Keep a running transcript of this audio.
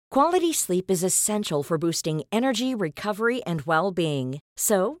Quality sleep is essential for boosting energy, recovery, and well-being.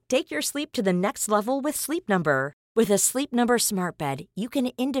 So, take your sleep to the next level with Sleep Number. With a Sleep Number smart bed, you can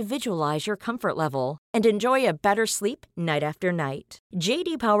individualize your comfort level and enjoy a better sleep night after night.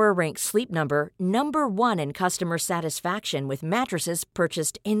 J.D. Power ranks Sleep Number number one in customer satisfaction with mattresses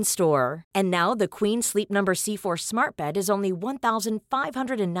purchased in-store. And now the Queen Sleep Number C4 smart bed is only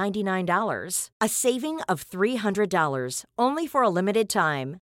 $1,599, a saving of $300, only for a limited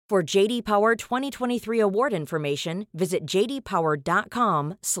time. For J.D. Power 2023 award information, visit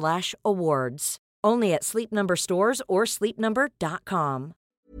jdpower.com/awards. Only at Sleep Number stores or sleepnumber.com.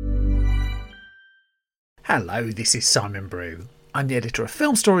 Hello, this is Simon Brew. I'm the editor of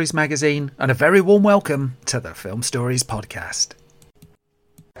Film Stories magazine, and a very warm welcome to the Film Stories podcast.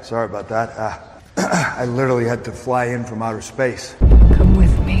 Sorry about that. I literally had to fly in from outer space. Come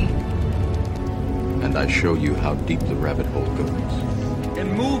with me. And I show you how deep the rabbit hole goes.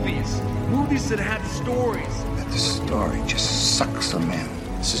 And movies that had stories. That the story just sucks them in.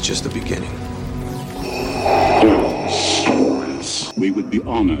 This is just the beginning. Stories. We would be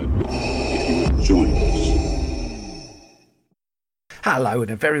honored if you would join us. Hello and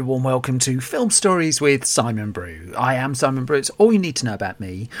a very warm welcome to Film Stories with Simon Brew. I am Simon Brew. It's all you need to know about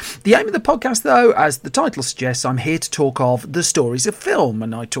me. The aim of the podcast, though, as the title suggests, I'm here to talk of the stories of film.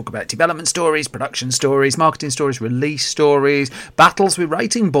 And I talk about development stories, production stories, marketing stories, release stories, battles with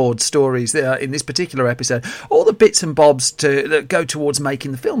rating board stories in this particular episode. All the bits and bobs that go towards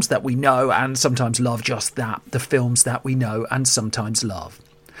making the films that we know and sometimes love, just that, the films that we know and sometimes love.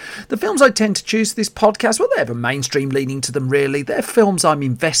 The films I tend to choose for this podcast, well, they have a mainstream leaning to them, really. They're films I'm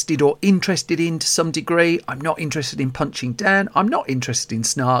invested or interested in to some degree. I'm not interested in punching down. I'm not interested in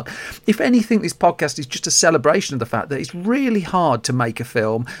snark. If anything, this podcast is just a celebration of the fact that it's really hard to make a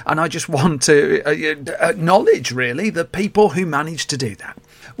film, and I just want to acknowledge, really, the people who managed to do that.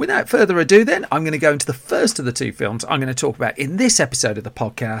 Without further ado, then, I'm going to go into the first of the two films I'm going to talk about in this episode of the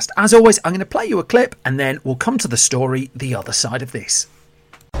podcast. As always, I'm going to play you a clip, and then we'll come to the story the other side of this.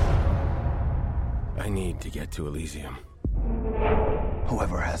 I need to get to Elysium.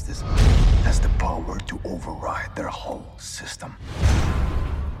 Whoever has this has the power to override their whole system.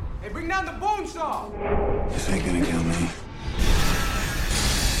 Hey, bring down the bone saw! This ain't gonna kill me.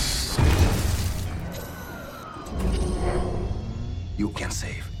 You can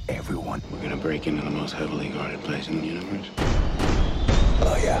save everyone. We're gonna break into the most heavily guarded place in the universe.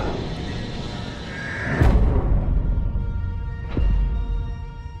 Oh, yeah.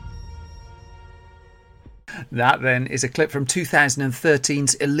 That then is a clip from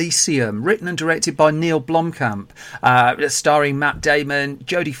 2013's Elysium, written and directed by Neil Blomkamp, starring Matt Damon,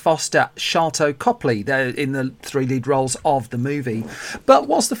 Jodie Foster, Sharlto Copley. They're in the three lead roles of the movie. But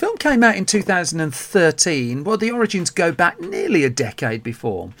whilst the film came out in 2013, well, the origins go back nearly a decade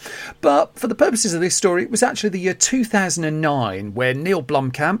before. But for the purposes of this story, it was actually the year 2009 when Neil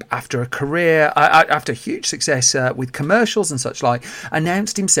Blomkamp, after a career, after huge success with commercials and such like,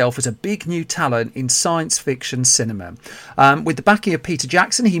 announced himself as a big new talent in science fiction cinema. With the backing of Peter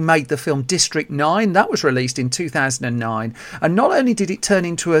Jackson, he made the film District 9. That was released in 2009. And not only did it turn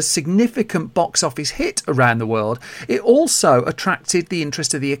into a significant box office hit around the world, it also attracted the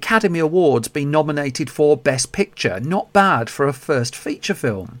interest of the Academy Awards, being nominated for Best Picture. Not bad for a first feature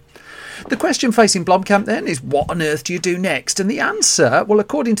film. The question facing Blomkamp then is, what on earth do you do next? And the answer, well,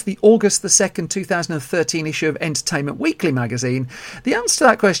 according to the August the 2nd, 2013 issue of Entertainment Weekly magazine, the answer to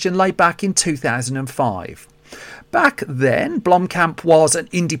that question lay back in 2005. Back then, Blomkamp was an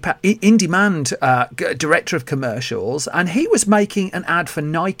in-demand director of commercials, and he was making an ad for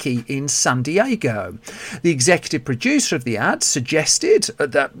Nike in San Diego. The executive producer of the ad suggested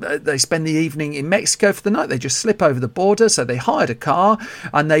that they spend the evening in Mexico for the night. They just slip over the border, so they hired a car,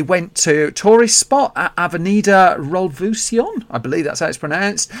 and they went to a tourist spot at Avenida Revolucion, I believe that's how it's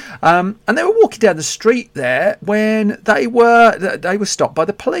pronounced, and they were walking down the street there when they were stopped by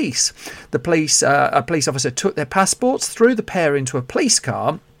the police. A police officer took their passports, threw the pair into a police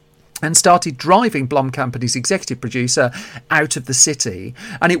car, and started driving Blomkamp and his executive producer out of the city.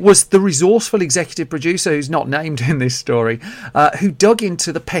 And it was the resourceful executive producer, who's not named in this story, who dug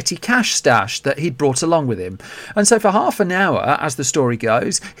into the petty cash stash that he'd brought along with him. And so for half an hour, as the story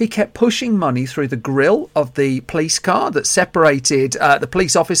goes, he kept pushing money through the grille of the police car that separated the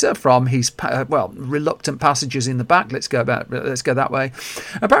police officer from his, reluctant passengers in the back. Let's go that way.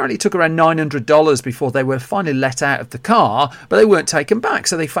 Apparently it took around $900 before they were finally let out of the car, but they weren't taken back.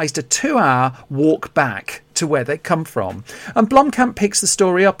 So they faced a 2-hour walk back to where they come from. And Blomkamp picks the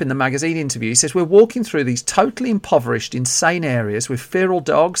story up in the magazine interview. He says, we're walking through these totally impoverished, insane areas with feral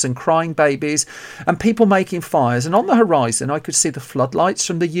dogs and crying babies and people making fires. And on the horizon, I could see the floodlights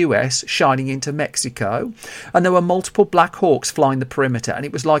from the US shining into Mexico. And there were multiple Black Hawks flying the perimeter. And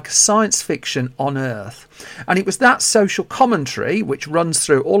it was like science fiction on Earth. And it was that social commentary, which runs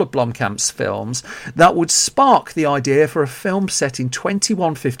through all of Blomkamp's films, that would spark the idea for a film set in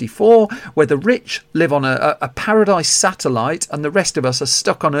 2154, where the rich live on a paradise satellite and the rest of us are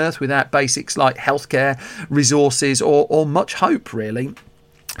stuck on Earth without basics like healthcare, resources, or much hope, really.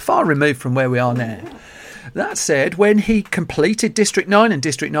 Far removed from where we are now. That said, when he completed District 9 and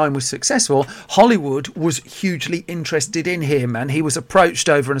District 9 was successful, Hollywood was hugely interested in him, and he was approached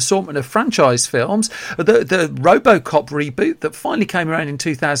over an assortment of franchise films. The RoboCop reboot that finally came around in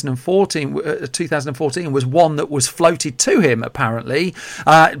 2014 was one that was floated to him, apparently.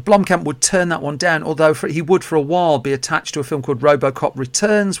 Blomkamp would turn that one down, although he would for a while be attached to a film called RoboCop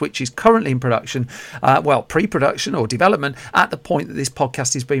Returns, which is currently in production, pre-production or development at the point that this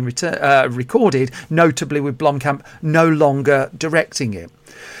podcast is being recorded, notably with Blomkamp no longer directing it.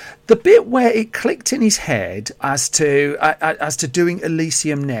 The bit where it clicked in his head as to doing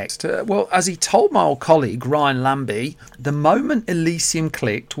Elysium next, as he told my old colleague Ryan Lambie, the moment Elysium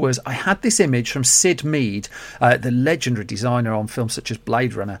clicked was I had this image from Sid Mead, the legendary designer on films such as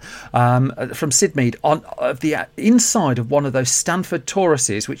Blade Runner, from Sid Mead of the inside of one of those Stanford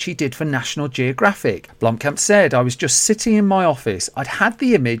Tauruses, which he did for National Geographic. Blomkamp said, I was just sitting in my office. I'd had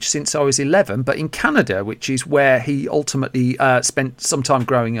the image since I was 11, but in Canada, which is where he ultimately spent some time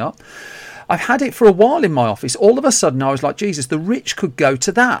growing up. I've had it for a while in my office. All of a sudden, I was like, Jesus, the rich could go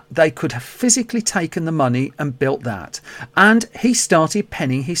to that. They could have physically taken the money and built that. And he started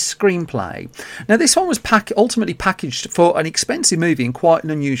penning his screenplay. Now, this one was ultimately packaged for an expensive movie in quite an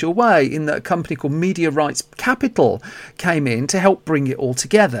unusual way, in that a company called Media Rights Capital came in to help bring it all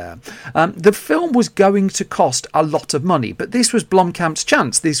together. The film was going to cost a lot of money, but this was Blomkamp's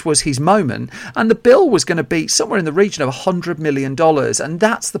chance. This was his moment. And the bill was going to be somewhere in the region of $100 million. And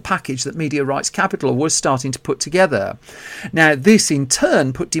that's the package that Media Rights Capital was starting to put together. Now, this in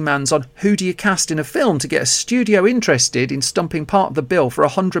turn put demands on who do you cast in a film to get a studio interested in stumping part of the bill for a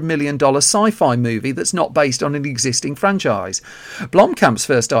 $100 million sci-fi movie that's not based on an existing franchise. Blomkamp's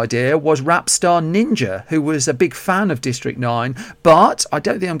first idea was rap star Ninja, who was a big fan of District 9, but I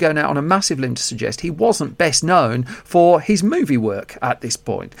don't think I'm going out on a massive limb to suggest he wasn't best known for his movie work at this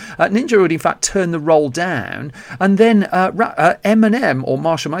point. Ninja would in fact turn the role down, and then Eminem, or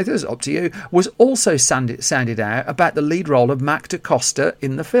Marshall Mathers, up to you, was also sounded out about the lead role of Mac DaCosta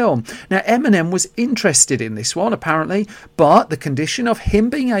in the film. Now, Eminem was interested in this one, apparently, but the condition of him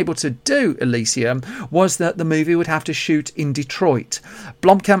being able to do Elysium was that the movie would have to shoot in Detroit.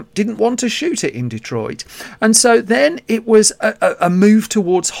 Blomkamp didn't want to shoot it in Detroit. And so then it was a move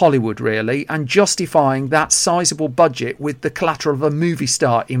towards Hollywood, really, and justifying that sizable budget with the collateral of a movie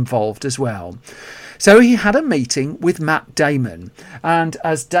star involved as well. So he had a meeting with Matt Damon, and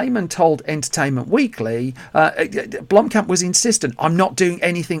as Damon told Entertainment Weekly, Blomkamp was insistent, I'm not doing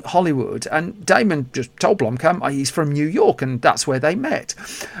anything Hollywood, and Damon just told Blomkamp he's from New York, and that's where they met.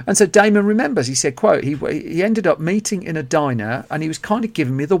 And so Damon remembers, he said, quote, he ended up meeting in a diner, and he was kind of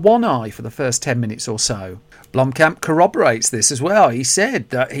giving me the one eye for the first 10 minutes or so. Blomkamp corroborates this as well. He said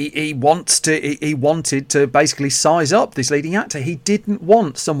that he wanted to basically size up this leading actor. He didn't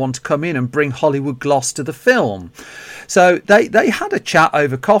want someone to come in and bring Hollywood gloss to the film. So they had a chat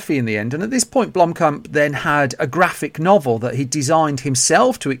over coffee in the end, and at this point Blomkamp then had a graphic novel that he designed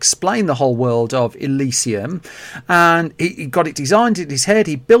himself to explain the whole world of Elysium, and he got it designed in his head.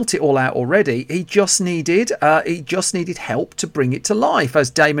 He built it all out already. He just needed help to bring it to life, as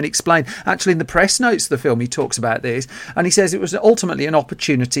Damon explained. Actually, in the press notes of the film, he talks about this, and he says it was ultimately an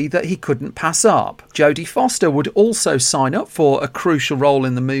opportunity that he couldn't pass up. Jodie Foster would also sign up for a crucial role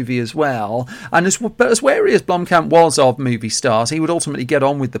in the movie as well, and as wary as Blomkamp was of movie stars, he would ultimately get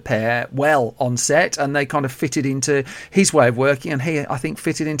on with the pair well on set, and they kind of fitted into his way of working, and he, I think,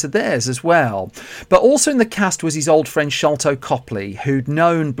 fitted into theirs as well. But also in the cast was his old friend Sharlto Copley, who'd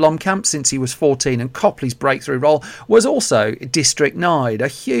known Blomkamp since he was 14, and Copley's breakthrough role was also District 9, a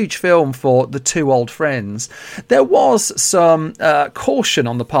huge film for the two old friends. There was some caution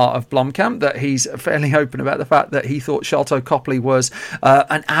on the part of Blomkamp, that he's fairly open about the fact that he thought Sharlto Copley was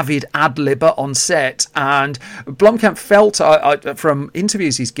an avid ad-libber on set, and Blomkamp felt, from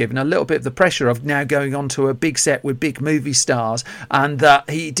interviews he's given, a little bit of the pressure of now going on to a big set with big movie stars, and that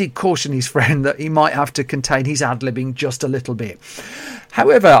he did caution his friend that he might have to contain his ad-libbing just a little bit.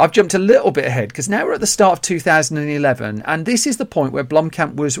 However, I've jumped a little bit ahead because now we're at the start of 2011, and this is the point where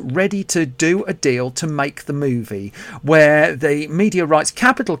Blomkamp was ready to do a deal to make the movie, where the Media Rights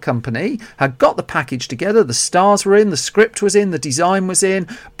Capital Company had got the package together, the stars were in, the script was in, the design was in,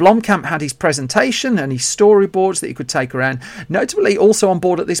 Blomkamp had his presentation and his storyboards that he could take around. Notably, also on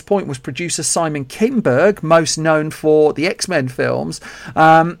board at this point was producer Simon Kinberg, most known for the X-Men films,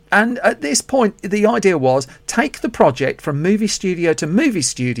 and at this point the idea was take the project from movie studio to movie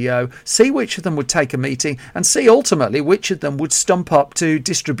studio, see which of them would take a meeting, and see ultimately which of them would stump up to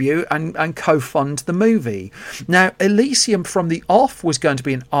distribute and co-fund the movie. Now, Elysium from the off was going to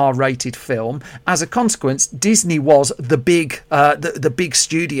be an R-rated film. As a consequence, Disney was the big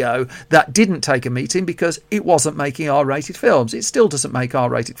studio that didn't take a meeting because it wasn't making R-rated films. It still doesn't make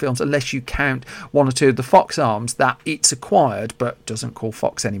R-rated films unless you count one or two of the Fox arms that it's acquired but doesn't call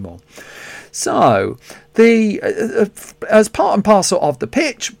Fox anymore. So, as part and parcel of the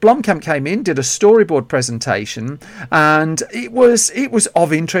pitch, Blomkamp came in, did a storyboard presentation, and it was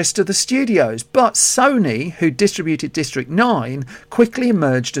of interest to the studios. But Sony, who distributed District 9, quickly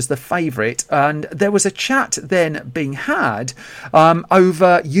emerged as the favourite, and there was a chat then being had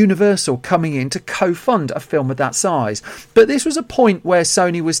over Universal coming in to co-fund a film of that size. But this was a point where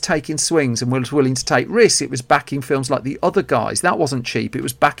Sony was taking swings and was willing to take risks. It was backing films like The Other Guys. That wasn't cheap. It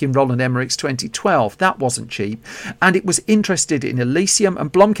was backing Roland Emmerich's 2012. That wasn't cheap. And it was interested in Elysium,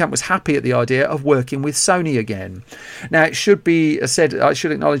 and Blomkamp was happy at the idea of working with Sony again. Now, it should be said, I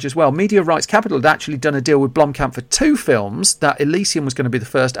should acknowledge as well, Media Rights Capital had actually done a deal with Blomkamp for 2 films, that Elysium was going to be the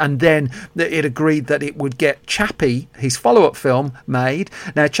first, and then it agreed that it would get Chappie, his follow-up film, made.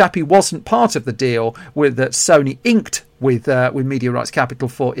 Now, Chappie wasn't part of the deal with that Sony inked with Media Rights Capital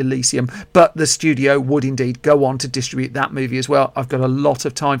for Elysium, but the studio would indeed go on to distribute that movie as well. I've got a lot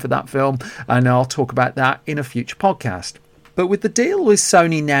of time for that film, and I'll talk about that in a future podcast. But with the deal with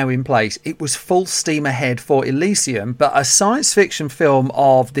Sony now in place, it was full steam ahead for Elysium, but a science fiction film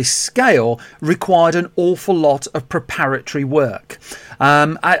of this scale required an awful lot of preparatory work.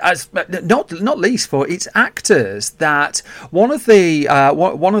 Not least for its actors. That one of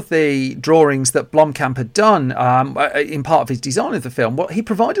the drawings that Blomkamp had done in part of his design of the film, he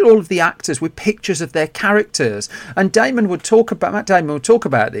provided all of the actors with pictures of their characters, and Matt Damon would talk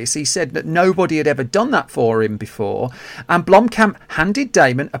about this. He said that nobody had ever done that for him before, and Blomkamp handed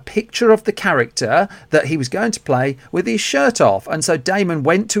Damon a picture of the character that he was going to play with his shirt off, and so Damon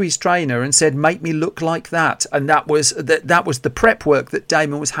went to his trainer and said, "Make me look like that," and that was the prep work that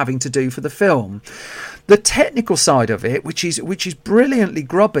Damon was having to do for the film. The technical side of it, which is brilliantly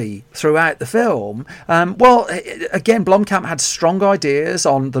grubby throughout the film, again, Blomkamp had strong ideas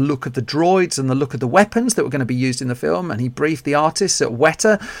on the look of the droids and the look of the weapons that were going to be used in the film, and he briefed the artists at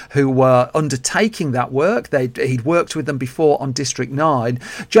Weta who were undertaking that work. He'd worked with them before on District 9.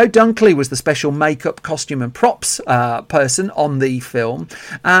 Joe Dunkley was the special makeup, costume and props person on the film,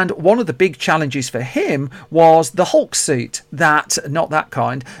 and one of the big challenges for him was the Hulk suit, that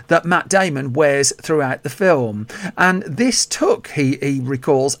Matt Damon wears throughout the film. And this took, he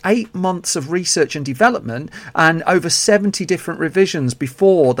recalls, 8 months of research and development and over 70 different revisions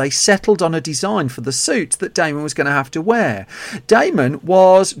before they settled on a design for the suit that Damon was going to have to wear. Damon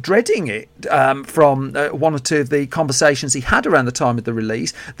was dreading it from one or two of the conversations he had around the time of the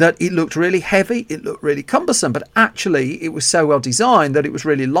release, that it looked really heavy, it looked really cumbersome, but actually it was so well designed that it was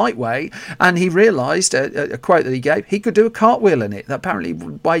really lightweight, and he realised, a quote that he gave, he could do a cartwheel in it that apparently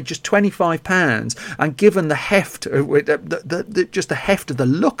weighed just 25 pounds, and given the heft, just the heft of the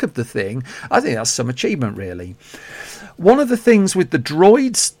look of the thing, I think that's some achievement, really. One of the things with the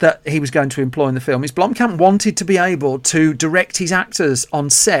droids that he was going to employ in the film is Blomkamp wanted to be able to direct his actors on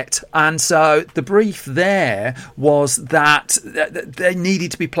set, and so the brief there was that they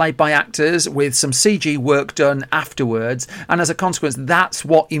needed to be played by actors with some CG work done afterwards, and as a consequence that's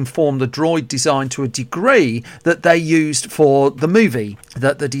what informed the droid design to a degree that they used for the movie,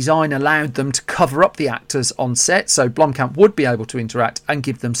 that the design allowed them to cover up the actors on set so Blomkamp would be able to interact and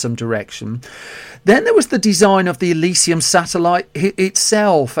give them some direction. Then there was the design of the Elysium satellite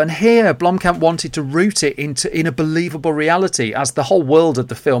itself, and here Blomkamp wanted to root it in a believable reality, as the whole world of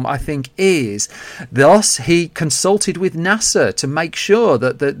the film, I think, is. Thus, he consulted with NASA to make sure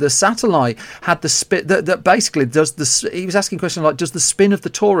that the satellite had the spin, that basically he was asking questions like, does the spin of the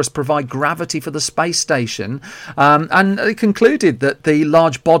torus provide gravity for the space station? And he concluded that the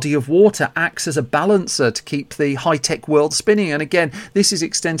large body of water acts as a balancer to keep the high-tech world spinning. And again, this is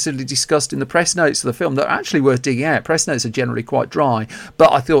extensively discussed in the press notes notes of the film that are actually worth digging out. Press notes are generally quite dry,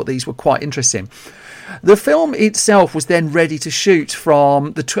 but I thought these were quite interesting. The film itself was then ready to shoot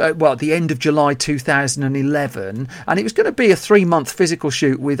from the end of July 2011, and it was going to be a 3-month physical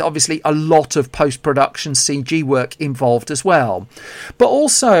shoot with obviously a lot of post-production CG work involved as well. But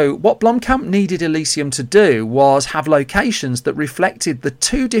also, what Blomkamp needed Elysium to do was have locations that reflected the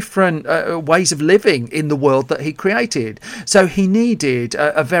two different ways of living in the world that he created. So he needed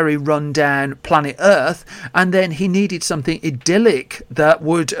a very run-down planet Earth, and then he needed something idyllic that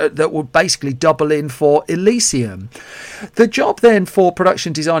would basically double in for Elysium. The job then for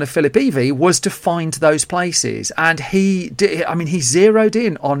production designer Philip Evey was to find those places, and he zeroed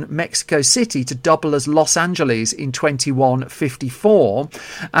in on Mexico City to double as Los Angeles in 2154,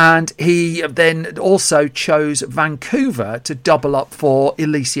 and he then also chose Vancouver to double up for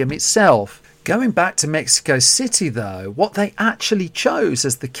Elysium itself. Going back to Mexico City, though, what they actually chose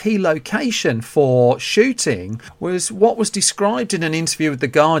as the key location for shooting was what was described in an interview with The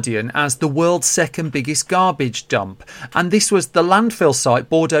Guardian as the world's second biggest garbage dump. And this was the landfill site,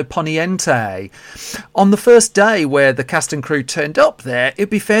 Bordo Poniente. On the first day where the cast and crew turned up there,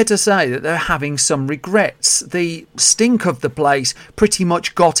 it'd be fair to say that they're having some regrets. The stink of the place pretty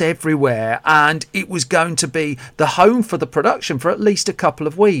much got everywhere, and it was going to be the home for the production for at least a couple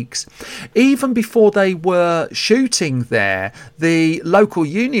of weeks. Even before they were shooting there, the local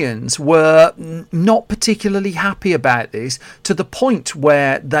unions were not particularly happy about this, to the point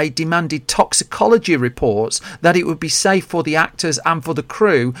where they demanded toxicology reports that it would be safe for the actors and for the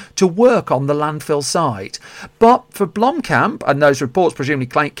crew to work on the landfill site. But for Blomkamp, and those reports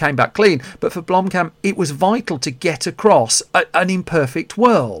presumably came back clean, but for Blomkamp it was vital to get across an imperfect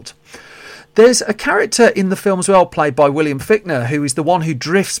world. There's a character in the film as well, played by William Fichtner, who is the one who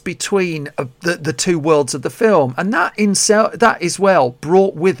drifts between the two worlds of the film, and that as well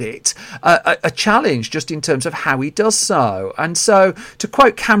brought with it a challenge just in terms of how he does so. And so, to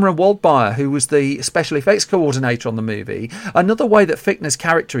quote Cameron Waldmeyer, who was the special effects coordinator on the movie, another way that Fichtner's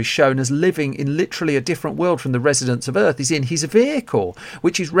character is shown as living in literally a different world from the residents of Earth is in his vehicle,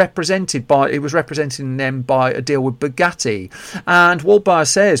 which is represented by a deal with Bugatti. And Waldmeyer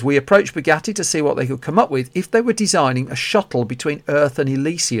says, "We approached Bugatti to see what they could come up with if they were designing a shuttle between Earth and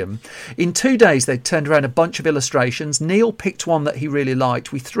Elysium. In 2 days they turned around a bunch of illustrations. Neil picked one that he really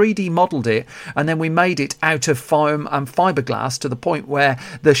liked. We 3D modelled it, and then we made it out of foam and fiberglass to the point where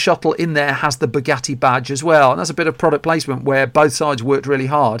the shuttle in there has the Bugatti badge as well." And that's a bit of product placement where both sides worked really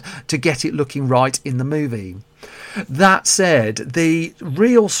hard to get it looking right in the movie. That said, the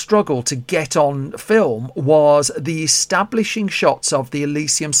real struggle to get on film was the establishing shots of the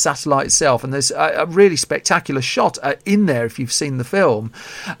Elysium satellite itself, and there's a really spectacular shot in there if you've seen the film.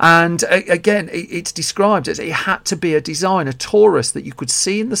 And again, it's described as it had to be a design, a torus that you could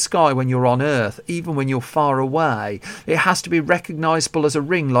see in the sky when you're on Earth, even when you're far away. It has to be recognisable as a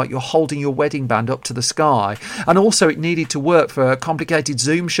ring, like you're holding your wedding band up to the sky. And also it needed to work for complicated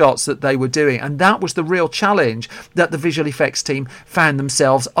zoom shots that they were doing, and that was the real challenge that the visual effects team found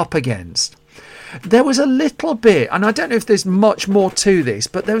themselves up against. There was a little bit, and I don't know if there's much more to this,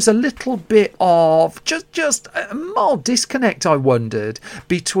 but there was a little bit of just a mild disconnect, I wondered,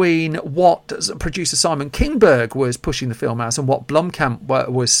 between what producer Simon Kinberg was pushing the film as and what Blomkamp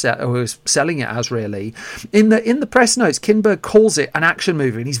was selling it as, really. In the press notes, Kinberg calls it an action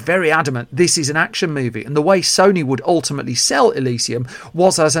movie, and he's very adamant this is an action movie, and the way Sony would ultimately sell Elysium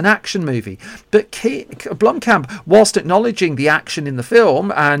was as an action movie. But Blomkamp, whilst acknowledging the action in the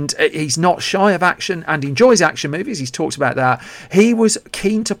film, and he's not shy of action and enjoys action movies, he's talked about that, he was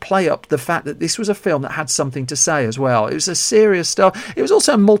keen to play up the fact that this was a film that had something to say as well. It was a serious stuff. It was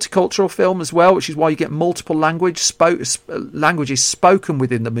also a multicultural film as well, which is why you get multiple languages spoken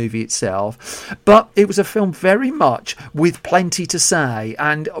within the movie itself. But it was a film very much with plenty to say,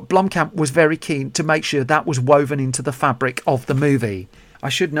 and Blomkamp was very keen to make sure that was woven into the fabric of the movie. I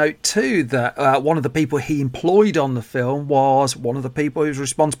should note too that one of the people he employed on the film was one of the people who was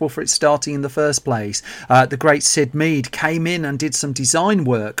responsible for it starting in the first place. The great Sid Mead came in and did some design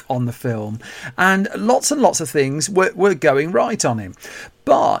work on the film, and lots of things were going right on him.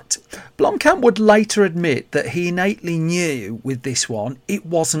 But Blomkamp would later admit that he innately knew with this one it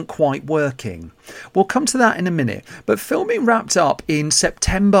wasn't quite working. We'll come to that in a minute, but filming wrapped up in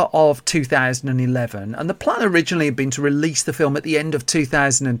September of 2011, and the plan originally had been to release the film at the end of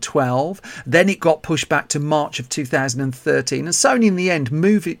 2012. Then it got pushed back to March of 2013, and Sony in the end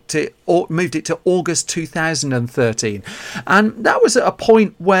moved it to August 2013. And that was at a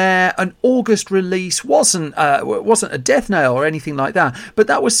point where an August release wasn't a death nail or anything like that, but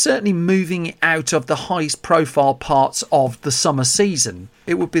that was certainly moving it out of the highest profile parts of the summer season.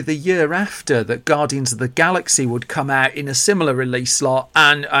 It would be the year after that Guardians of the Galaxy would come out in a similar release slot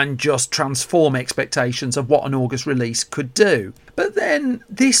and just transform expectations of what an August release could do. But then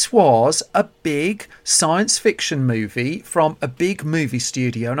this was a big science fiction movie from a big movie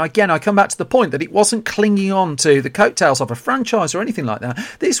studio. And again, I come back to the point that it wasn't clinging on to the coattails of a franchise or anything like that.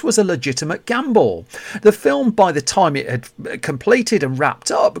 This was a legitimate gamble. The film, by the time it had completed and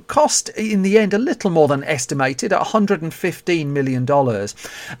wrapped up, cost in the end a little more than estimated at $115 million.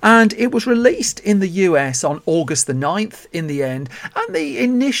 And it was released in the US on August the 9th in the end. And the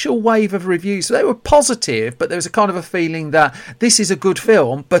initial wave of reviews, they were positive, but there was a kind of a feeling that this is a good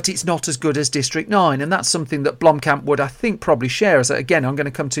film, but it's not as good as District 9. And that's something that Blomkamp would, I think, probably share, as again, I'm going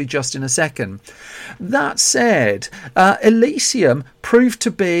to come to just in a second. That said, Elysium proved to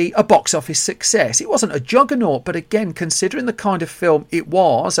be a box office success. It wasn't a juggernaut, but again, considering the kind of film it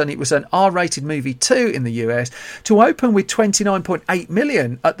was, and it was an R-rated movie too in the US, to open with 29.8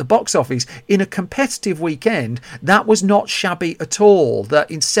 million at the box office in a competitive weekend, that was not shabby at all.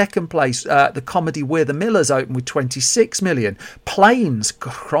 That in second place, the comedy We're the Millers opened with 26 million. Planes,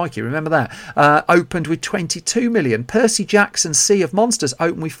 crikey, remember that, opened with 22 million. Percy Jackson's Sea of Monsters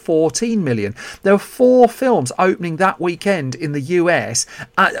opened with 14 million. There were 4 films opening that weekend in the US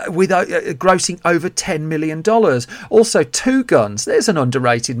with grossing over $10 million. Also, Two Guns, there's an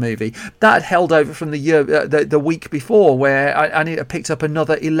underrated movie that had held over from the year the week before, and it picked up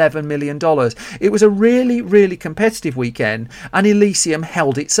another $11 million. It was a really, really competitive weekend, and Elysium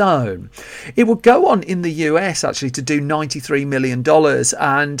held its own. It would go on in the US actually to do $93 million,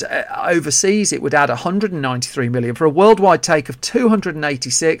 and overseas it would add $193 million for a worldwide take of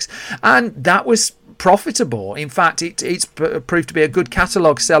 286, and that was profitable. In fact, it's proved to be a good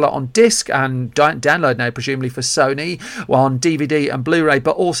catalogue seller on disc and download now, presumably for Sony, on DVD and Blu-ray,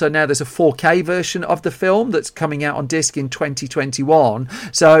 but also now there's a 4K version of the film that's coming out on disc in 2021.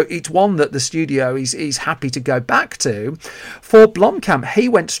 So it's one that the studio is happy to go back to. For Blomkamp, he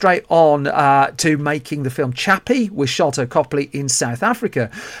went straight on to making the film Chappie with Sharlto Copley in South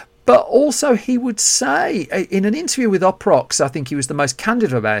Africa. But also he would say in an interview with Uproxx, I think he was the most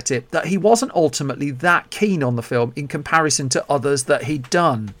candid about it, that he wasn't ultimately that keen on the film in comparison to others that he'd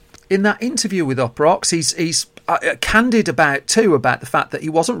done. In that interview with Uproxx, he's candid about the fact that he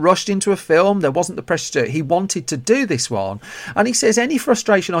wasn't rushed into a film. There wasn't the pressure to it. He wanted to do this one. And he says, any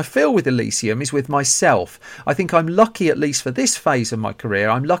frustration I feel with Elysium is with myself. I think I'm lucky, at least for this phase of my career.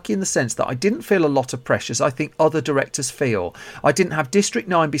 I'm lucky in the sense that I didn't feel a lot of pressures I think other directors feel. I didn't have District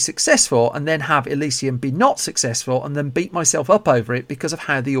 9 be successful and then have Elysium be not successful and then beat myself up over it because of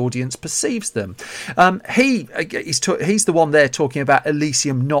how the audience perceives them. He's the one there talking about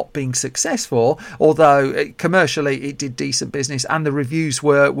Elysium not being successful, although commercially it did decent business and the reviews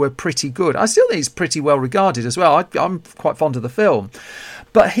were pretty good. I still think it's pretty well regarded as well. I'm quite fond of the film.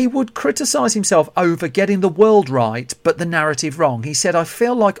 But he would criticise himself over getting the world right, but the narrative wrong. He said, I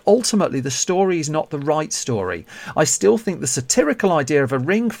feel like ultimately the story is not the right story. I still think the satirical idea of a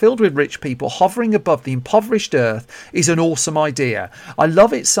ring filled with rich people hovering above the impoverished earth is an awesome idea. I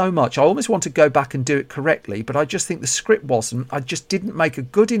love it so much. I almost want to go back and do it correctly, but I just think the script wasn't. I just didn't make a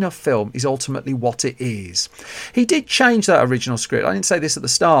good enough film is ultimately what it is. He did change that original script. I didn't say this at the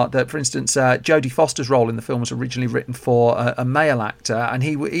start, that, for instance, Jodie Foster's role in the film was originally written for a male actor, and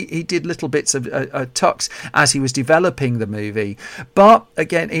he did little bits of tucks as he was developing the movie. But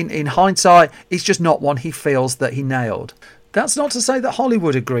again, in hindsight, it's just not one he feels that he nailed. That's not to say that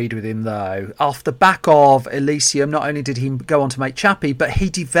Hollywood agreed with him, though. Off the back of Elysium, not only did he go on to make Chappie, but he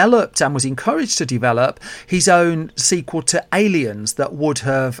developed and was encouraged to develop his own sequel to Aliens that would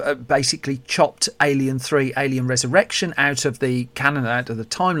have basically chopped Alien 3, Alien Resurrection out of the canon, out of the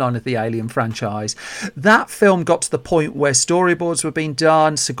timeline of the Alien franchise. That film got to the point where storyboards were being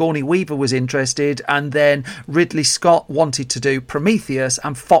done, Sigourney Weaver was interested, and then Ridley Scott wanted to do Prometheus,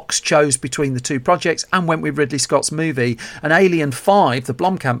 and Fox chose between the two projects and went with Ridley Scott's movie. And Alien 5, the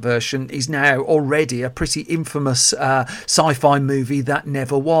Blomkamp version, is now already a pretty infamous sci-fi movie that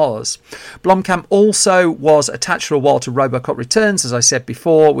never was. Blomkamp also was attached for a while to RoboCop Returns, as I said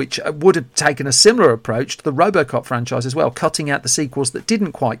before, which would have taken a similar approach to the RoboCop franchise as well, cutting out the sequels that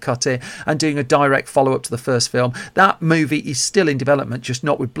didn't quite cut it and doing a direct follow-up to the first film. That movie is still in development, just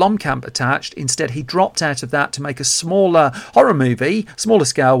not with Blomkamp attached. Instead, he dropped out of that to make a smaller horror movie, smaller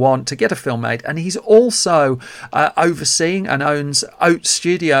scale one, to get a film made. And he's also overseen seeing, and owns Oat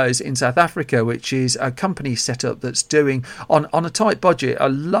Studios in South Africa, which is a company set up that's doing, on a tight budget, a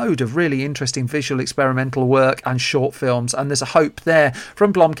load of really interesting visual experimental work and short films. And there's a hope there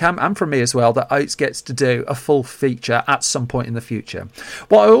from Blomkamp and from me as well that Oates gets to do a full feature at some point in the future.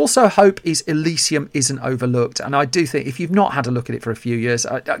 What I also hope is Elysium isn't overlooked, and I do think if you've not had a look at it for a few years,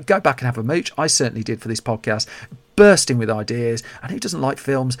 go back and have a mooch. I certainly did for this podcast. Bursting with ideas, and who doesn't like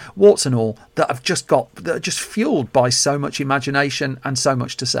films, warts and all, that are just fueled by so much imagination and so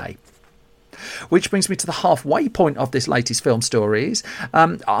much to say. Which brings me to the halfway point of this latest film stories.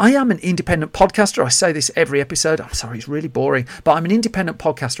 I am an independent podcaster. I say this every episode. I'm sorry, it's really boring, but I'm an independent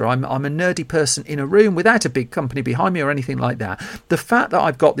podcaster. I'm a nerdy person in a room without a big company behind me or anything like that. The fact that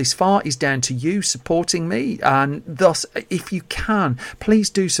I've got this far is down to you supporting me, and thus, if you can,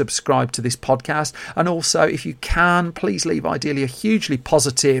 please do subscribe to this podcast. And also, if you can, please leave ideally a hugely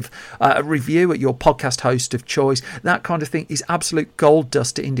positive review at your podcast host of choice. That kind of thing is absolute gold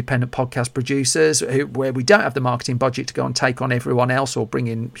dust to independent podcast producers, where we don't have the marketing budget to go and take on everyone else or bring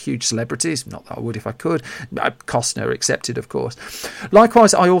in huge celebrities. Not that I would if I could. Costner accepted, of course.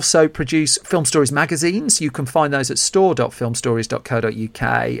 Likewise, I also produce Film Stories magazines. You can find those at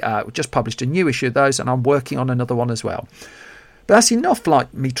store.filmstories.co.uk. We just published a new issue of those, and I'm working on another one as well. But that's enough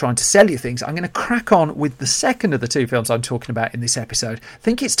like me trying to sell you things. I'm going to crack on with the second of the two films I'm talking about in this episode. I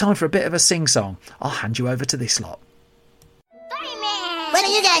think it's time for a bit of a sing-song. I'll hand you over to this lot. What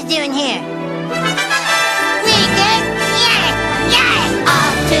are you guys doing here? Weekend? Yeah!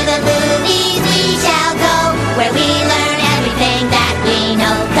 Off to the movies we shall go, where we learn everything that we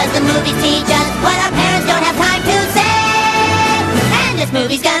know. 'Cause the movies teach us what our parents don't have time to say. And this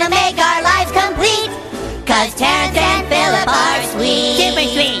movie's gonna make our lives complete, 'cause Terrence and Philip are sweet. Super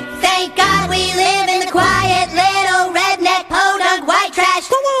sweet. Thank God we live in the quiet little redneck podunk white trash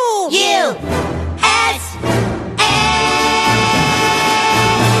U.S.A.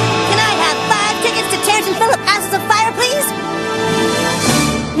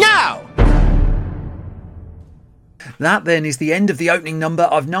 That then is the end of the opening number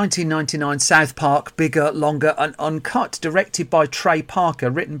of 1999 South Park, Bigger, Longer and Uncut, directed by Trey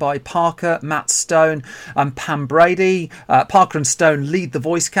Parker, written by Parker, Matt Stone and Pam Brady. Parker and Stone lead the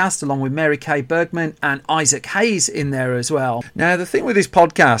voice cast along with Mary Kay Bergman and Isaac Hayes in there as well. Now, the thing with this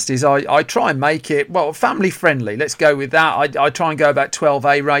podcast is I try and make it, well, family friendly. Let's go with that. I try and go about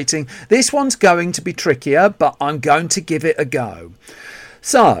 12A rating. This one's going to be trickier, but I'm going to give it a go.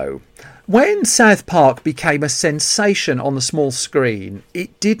 So, when South Park became a sensation on the small screen,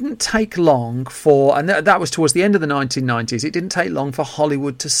 it didn't take long for, and that was towards the end of the 1990s, it didn't take long for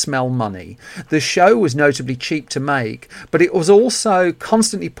Hollywood to smell money. The show was notably cheap to make, but it was also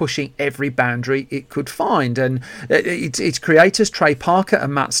constantly pushing every boundary it could find. And its creators, Trey Parker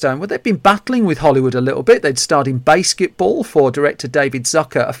and Matt Stone, well, they'd been battling with Hollywood a little bit. They'd starred in Basketball for director David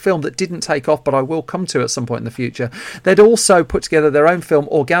Zucker, a film that didn't take off, but I will come to at some point in the future. They'd also put together their own film,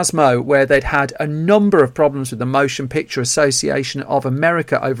 Orgasmo, where they'd had a number of problems with the Motion Picture Association of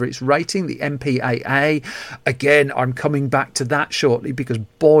America over its rating, the MPAA. Again, I'm coming back to that shortly, because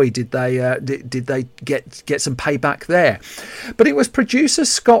boy, did they get some payback there. But it was producer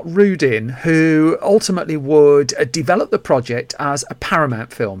Scott Rudin who ultimately would develop the project as a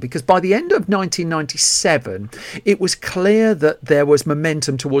Paramount film, because by the end of 1997, it was clear that there was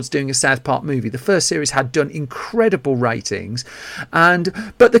momentum towards doing a South Park movie. The first series had done incredible ratings,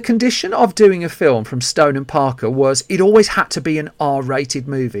 but the condition of doing a film from Stone and Parker was it always had to be an R-rated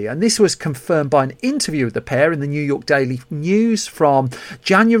movie, and this was confirmed by an interview with the pair in the New York Daily News from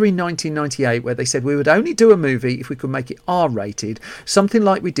January 1998, where they said we would only do a movie if we could make it R-rated, something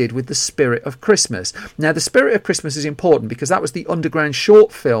like we did with The Spirit of Christmas. Now, The Spirit of Christmas is important because that was the underground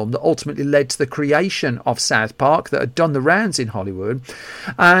short film that ultimately led to the creation of South Park that had done the rounds in Hollywood.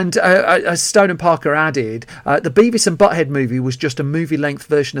 And as Stone and Parker added, the Beavis and Butthead movie was just a movie-length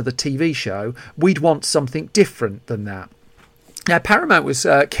version of the TV show. We'd want something different than that. Now, Paramount was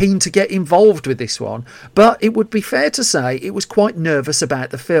keen to get involved with this one, but it would be fair to say it was quite nervous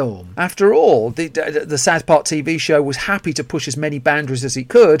about the film. After all, the South Park TV show was happy to push as many boundaries as it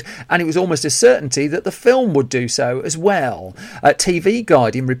could, and it was almost a certainty that the film would do so as well. TV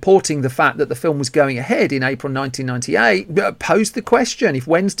Guide, in reporting the fact that the film was going ahead in April 1998, posed the question if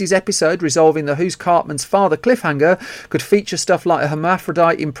Wednesday's episode resolving the Who's Cartman's father cliffhanger could feature stuff like a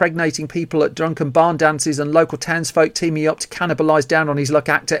hermaphrodite impregnating people at drunken barn dances and local townsfolk teaming up to cannibalize down on his luck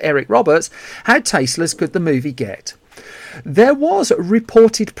actor Eric Roberts, how tasteless could the movie get? There was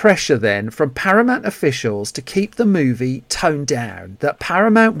reported pressure then from Paramount officials to keep the movie toned down, that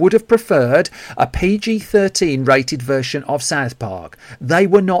Paramount would have preferred a PG-13 rated version of South Park. They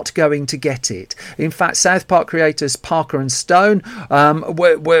were not going to get it. In fact, South Park creators Parker and Stone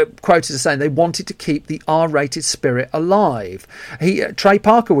were quoted as saying they wanted to keep the R-rated spirit alive. Trey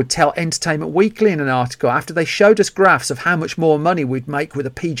Parker would tell Entertainment Weekly in an article, after they showed us graphs of how much more money we'd make with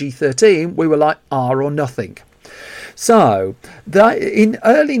a PG-13, we were like R or nothing. So, in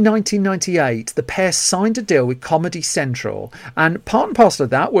early 1998, the pair signed a deal with Comedy Central, and part and parcel of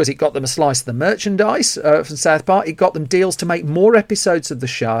that was it got them a slice of the merchandise from South Park, it got them deals to make more episodes of the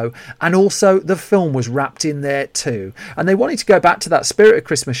show, and also the film was wrapped in there too. And they wanted to go back to that Spirit of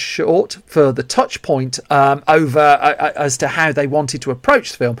Christmas short for the touch point as to how they wanted to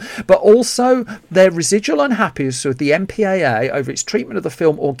approach the film, but also their residual unhappiness with the MPAA over its treatment of the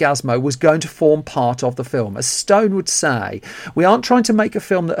film Orgasmo was going to form part of the film. As Stone would say, we aren't trying to make a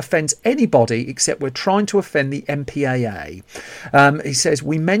film that offends anybody, except we're trying to offend the MPAA. He says,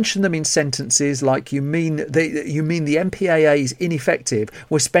 we mention them in sentences like, you mean the MPAA is ineffective.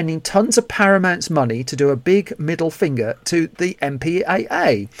 We're spending tons of Paramount's money to do a big middle finger to the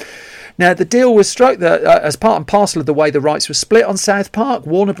MPAA. Now, the deal was struck that as part and parcel of the way the rights were split on South Park,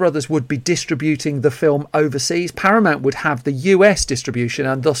 Warner Brothers would be distributing the film overseas. Paramount would have the US distribution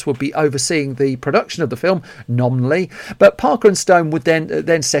and thus would be overseeing the production of the film nominally. But Parker and Stone would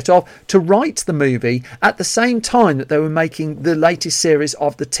then set off to write the movie at the same time that they were making the latest series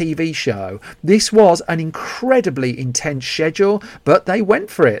of the TV show. This was an incredibly intense schedule, but they went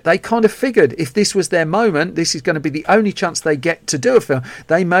for it. They kind of figured if this was their moment, this is going to be the only chance they get to do a film,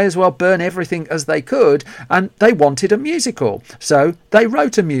 they may as well burn everything as they could, and they wanted a musical. So they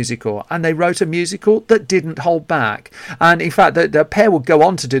wrote a musical, and they wrote a musical that didn't hold back. And in fact, the pair would go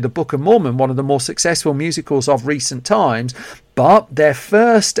on to do The Book of Mormon, one of the more successful musicals of recent times. But their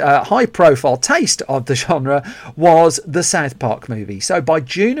first high-profile taste of the genre was the South Park movie. So by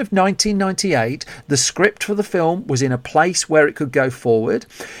June of 1998, the script for the film was in a place where it could go forward.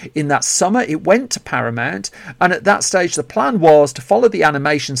 In that summer, it went to Paramount, and at that stage, the plan was to follow the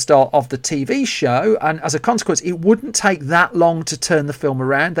animation style of the TV show, and as a consequence, it wouldn't take that long to turn the film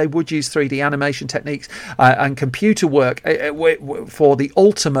around. They would use 3D animation techniques and computer work for the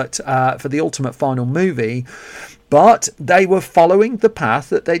ultimate final movie. But they were following the path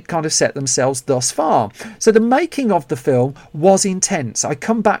that they'd kind of set themselves thus far. So the making of the film was intense. I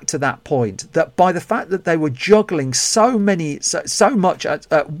come back to that point, that by the fact that they were juggling so much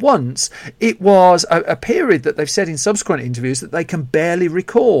at once, it was a period that they've said in subsequent interviews that they can barely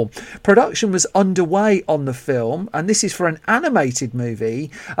recall. Production was underway on the film, and this is for an animated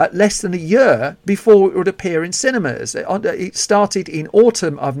movie, less than a year before it would appear in cinemas. It started in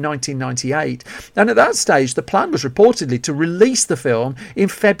autumn of 1998, and at that stage the plan was reportedly to release the film in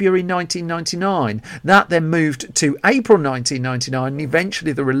February 1999. That then moved to April 1999, and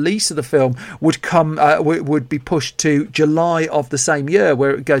eventually the release of the film would be pushed to July of the same year, where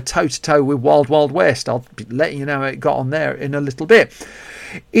it would go toe to toe with Wild Wild West. I'll be letting you know how it got on there in a little bit.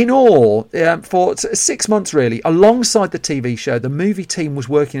 In all, for 6 months really, alongside the TV show, the movie team was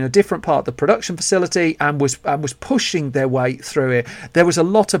working in a different part of the production facility and was pushing their way through it. There was a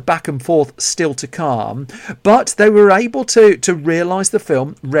lot of back and forth still to come, but they were able to realise the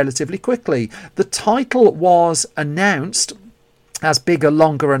film relatively quickly. The title was announced as Bigger,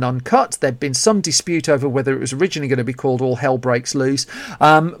 Longer and Uncut. There'd been some dispute over whether it was originally going to be called All Hell Breaks Loose,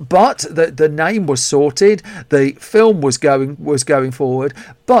 but the name was sorted. The film was going forward,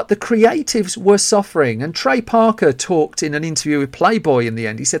 but the creatives were suffering. And Trey Parker talked in an interview with Playboy in the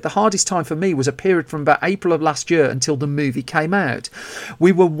end. He said, the hardest time for me was a period from about April of last year until the movie came out.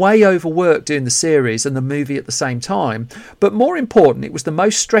 We were way overworked doing the series and the movie at the same time, but more important, it was the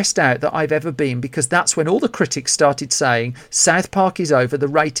most stressed out that I've ever been, because that's when all the critics started saying South Park is over, the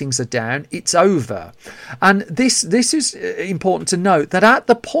ratings are down, it's over. And this is important to note, that at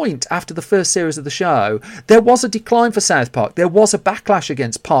the point after the first series of the show, there was a decline for South Park. There was a backlash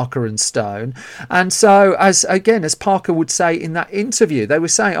against Parker and Stone. And so, as Parker would say in that interview, they were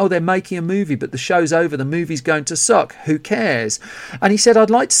saying, oh, they're making a movie, but the show's over, the movie's going to suck, who cares? And he said, I'd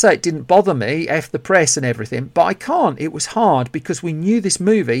like to say it didn't bother me, F the press and everything, but I can't. It was hard because we knew this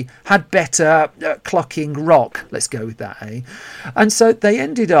movie had better clucking rock. Let's go with that, eh? And so they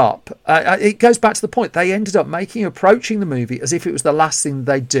ended up, it goes back to the point, they ended up approaching the movie as if it was the last thing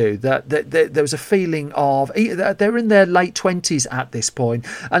they'd do. That there was a feeling of, they're in their late 20s at this point,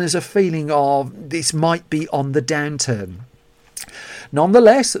 and there's a feeling of this might be on the downturn.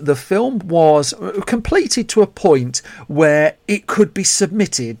 Nonetheless, the film was completed to a point where it could be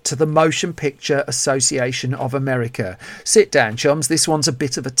submitted to the Motion Picture Association of America. Sit down, chums, this one's a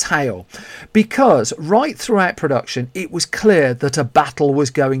bit of a tale. Because right throughout production, it was clear that a battle was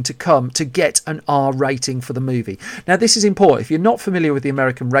going to come to get an R rating for the movie. Now, this is important. If you're not familiar with the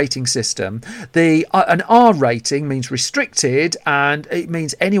American rating system, an R rating means restricted, and it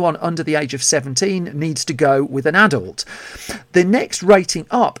means anyone under the age of 17 needs to go with an adult. The next rating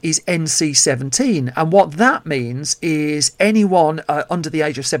up is NC-17, and what that means is anyone under the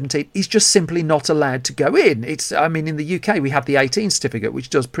age of 17 is just simply not allowed to go in. In the UK we have the 18 certificate, which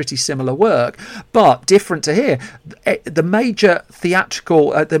does pretty similar work, but different to here. The major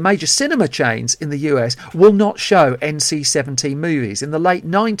the major cinema chains in the US will not show NC-17 movies. In the late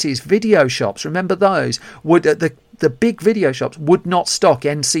 90s, video shops, remember those, would the big video shops would not stock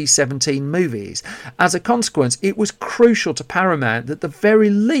NC-17 movies. As a consequence, it was crucial to Paramount that the very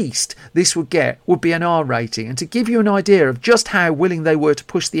least this would be an R rating. And to give you an idea of just how willing they were to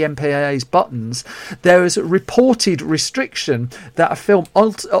push the MPAA's buttons, there is a reported restriction that a film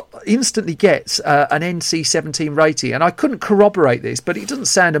instantly gets an NC-17 rating. And I couldn't corroborate this, but it doesn't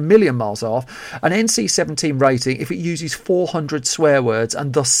sound a million miles off. An NC-17 rating, if it uses 400 swear words,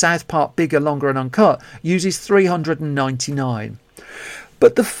 and thus South Park Bigger, Longer and Uncut uses 399.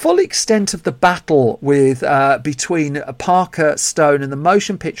 But the full extent of the battle between Parker, Stone and the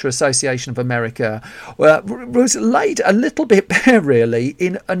Motion Picture Association of America was laid a little bit bare, really,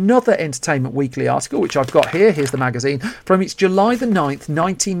 in another Entertainment Weekly article, which I've got here. Here's the magazine from its July the 9th,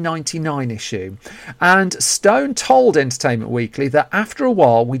 1999 issue. And Stone told Entertainment Weekly that after a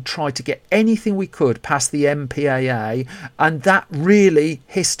while we'd try to get anything we could past the MPAA, and that really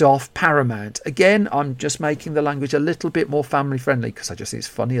hissed off Paramount. Again, I'm just making the language a little bit more family friendly because I just think it's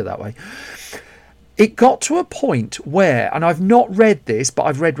funnier that way. It got to a point where, and I've not read this, but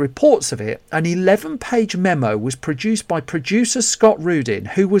I've read reports of it, an 11-page memo was produced by producer Scott Rudin,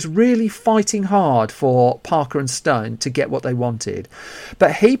 who was really fighting hard for Parker and Stone to get what they wanted.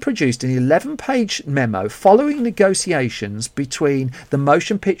 But he produced an 11-page memo following negotiations between the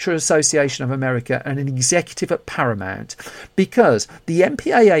Motion Picture Association of America and an executive at Paramount, because the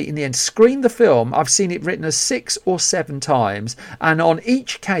MPAA in the end screened the film. I've seen it written as 6 or 7 times, and on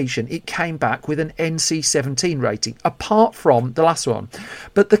each occasion it came back with an NC-17 rating, apart from the last one.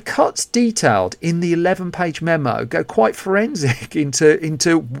 But the cuts detailed in the 11-page memo go quite forensic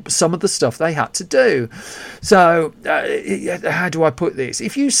into some of the stuff they had to do. So how do I put this?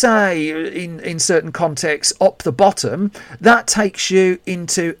 If you say in certain contexts up the bottom, that takes you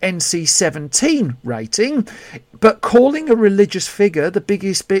into NC-17 rating. But calling a religious figure the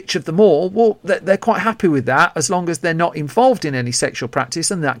biggest bitch of them all, well, they're quite happy with that as long as they're not involved in any sexual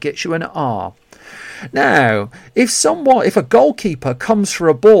practice, and that gets you an R. Now, if a goalkeeper comes for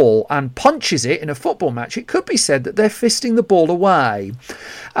a ball and punches it in a football match, it could be said that they're fisting the ball away.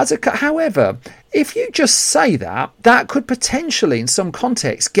 However, if you just say that could potentially, in some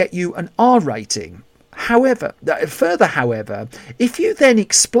contexts, get you an R rating. However, if you then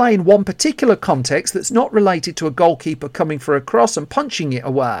explain one particular context that's not related to a goalkeeper coming for a cross and punching it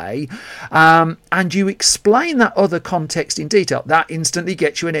away, and you explain that other context in detail, that instantly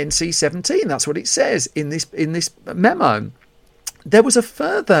gets you an NC-17. That's what it says in this memo. There was a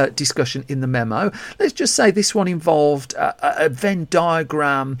further discussion in the memo. Let's just say this one involved a Venn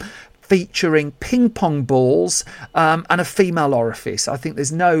diagram featuring ping pong balls and a female orifice. I think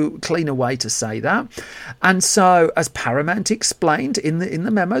there's no cleaner way to say that. And so, as Paramount explained in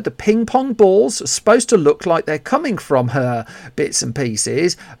the memo, the ping pong balls are supposed to look like they're coming from her bits and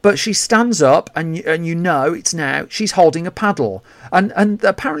pieces, but she stands up and you know it's now she's holding a paddle. And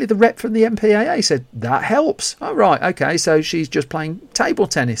apparently the rep from the MPAA said that helps. Oh, right, okay, so she's just playing table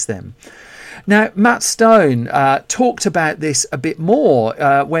tennis then. Now, Matt Stone talked about this a bit more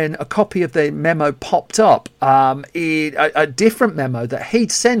when a copy of the memo popped up. A different memo that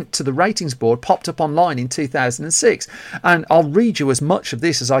he'd sent to the ratings board popped up online in 2006. And I'll read you as much of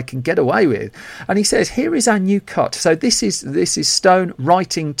this as I can get away with. And he says, here is our new cut. So this is Stone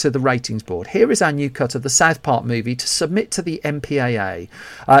writing to the ratings board. Here is our new cut of the South Park movie to submit to the MPAA.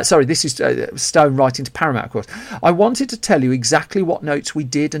 This is Stone writing to Paramount, of course. I wanted to tell you exactly what notes we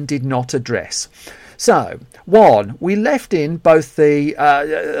did and did not address. So, one, we left in both the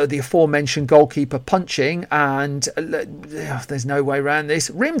aforementioned goalkeeper punching and there's no way around this,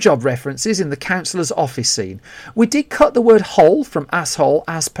 rim job references in the counsellor's office scene. We did cut the word hole from asshole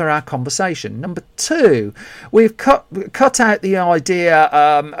as per our conversation. Number two, we've cut out the idea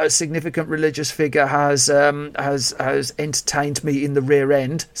a significant religious figure has entertained me in the rear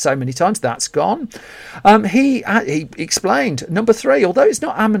end so many times. That's gone. He explained. Number three, although it's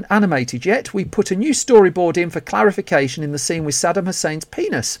not animated yet, we put a new storyboard in for clarification in the scene with Saddam Hussein's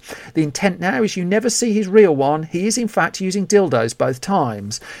penis. The intent now is you never see his real one. He is in fact using dildos both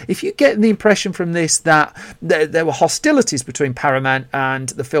times. If you get the impression from this that there were hostilities between Paramount and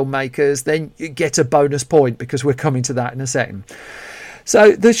the filmmakers, then you get a bonus point, because we're coming to that in a second.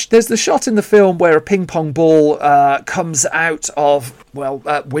 So there's the shot in the film where a ping pong ball comes out of,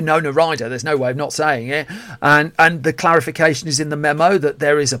 Winona Ryder. There's no way of not saying it. And the clarification is in the memo that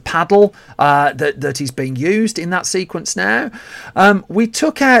there is a paddle that is being used in that sequence now. We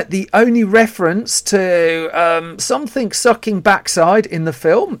took out the only reference to something sucking backside in the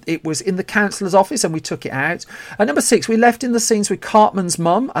film. It was in the counsellor's office and we took it out. And number six, we left in the scenes with Cartman's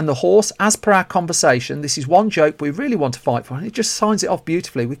mum and the horse as per our conversation. This is one joke we really want to fight for, and it just signs it off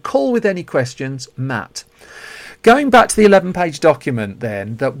beautifully. We call with any questions, Matt. Going back to the 11-page document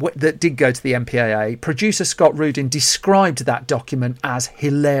then that did go to the MPAA, producer Scott Rudin described that document as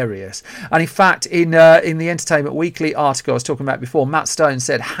hilarious. And in fact, in the Entertainment Weekly article I was talking about before, Matt Stone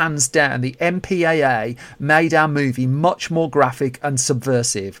said, hands down, the MPAA made our movie much more graphic and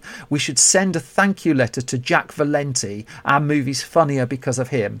subversive. We should send a thank you letter to Jack Valenti. Our movie's funnier because of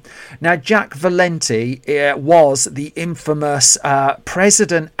him. Now, Jack Valenti was the infamous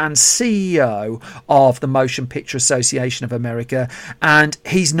president and CEO of the Motion Picture Association of America, and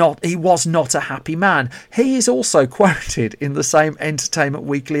he was not a happy man. He is also quoted in the same Entertainment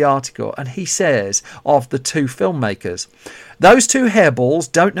Weekly article, and he says of the two filmmakers, those two hairballs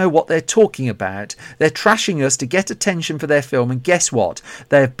don't know what they're talking about. They're trashing us to get attention for their film, and guess what?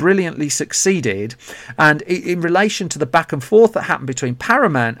 They have brilliantly succeeded. And in relation to the back and forth that happened between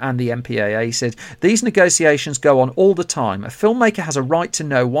Paramount and the MPAA, he said, these negotiations go on all the time. A filmmaker has a right to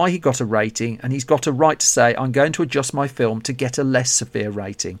know why he got a rating, and he's got a right to say, I'm going to adjust my film to get a less severe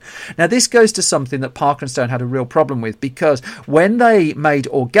rating. Now, this goes to something that Parker and Stone had a real problem with, because when they made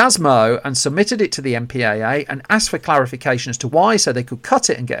Orgasmo and submitted it to the MPAA and asked for clarification as to why, so they could cut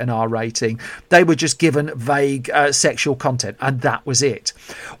it and get an R rating, they were just given vague sexual content, and that was it.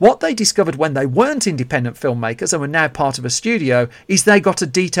 What they discovered when they weren't independent filmmakers and were now part of a studio is they got a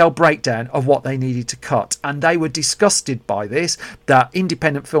detailed breakdown of what they needed to cut, and they were disgusted by this, that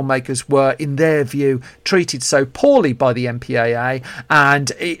independent filmmakers were, in their view, treated so poorly by the MPAA,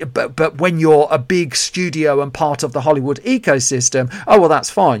 but when you're a big studio and part of the Hollywood ecosystem, oh well, that's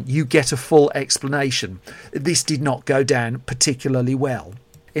fine, you get a full explanation. This did not go down particularly well.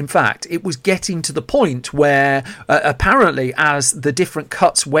 In fact, it was getting to the point where apparently as the different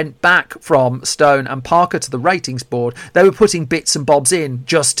cuts went back from Stone and Parker to the ratings board, they were putting bits and bobs in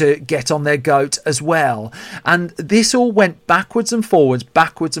just to get on their goat as well. And this all went backwards and forwards,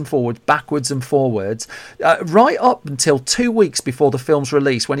 backwards and forwards, backwards and forwards, right up until 2 weeks before the film's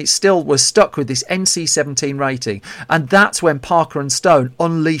release, when it still was stuck with this NC-17 rating. And that's when Parker and Stone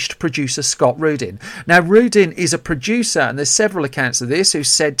unleashed producer Scott Rudin. Now, Rudin is a producer, and there's several accounts of this, who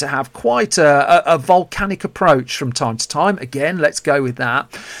said to have quite a volcanic approach from time to time. Again, let's go with that.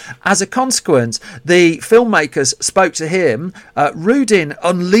 As a consequence, the filmmakers spoke to him. Rudin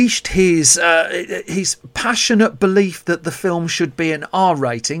unleashed his passionate belief that the film should be an R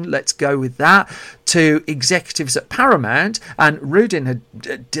rating. Let's go with that. To executives at Paramount, and Rudin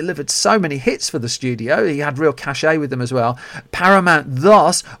had delivered so many hits for the studio, he had real cachet with them as well. Paramount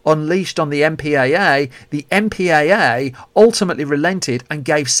thus unleashed on the MPAA. The MPAA ultimately relented and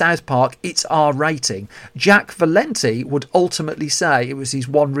gave South Park its R rating. Jack Valenti would ultimately say it was his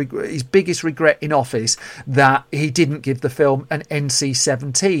biggest regret in office that he didn't give the film an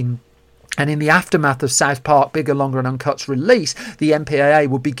NC-17. And in the aftermath of South Park Bigger, Longer and Uncut's release, the MPAA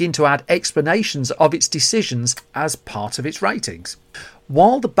would begin to add explanations of its decisions as part of its ratings.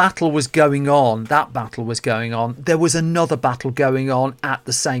 While the battle was going on, there was another battle going on at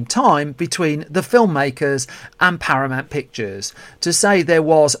the same time between the filmmakers and Paramount Pictures. To say there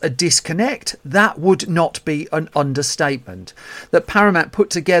was a disconnect, that would not be an understatement. That Paramount put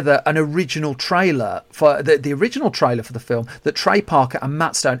together an original trailer for the original trailer for the film that Trey Parker and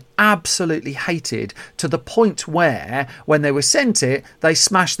Matt Stone absolutely hated, to the point where when they were sent it, they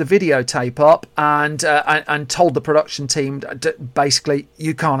smashed the videotape up and told the production team, basically,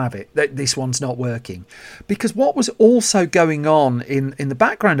 you can't have it. This one's not working. Because what was also going on in the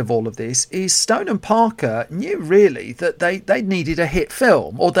background of all of this is Stone and Parker knew really that they needed a hit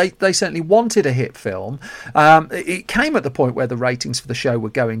film, or they certainly wanted a hit film. It came at the point where the ratings for the show were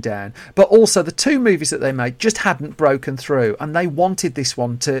going down, but also the two movies that they made just hadn't broken through, and they wanted this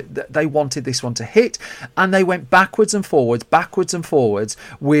one to hit, and they went backwards and forwards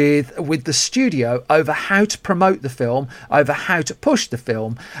with the studio over how to promote the film, over how to push the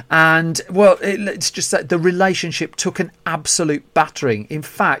film, and well, it's just that the relationship took an absolute battering. In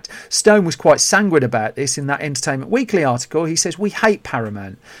fact, Stone was quite sanguine about this in that Entertainment Weekly article. He says, "We hate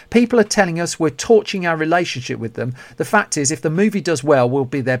Paramount. People are telling us we're torching our relationship with them. The fact is, if the movie does well, we'll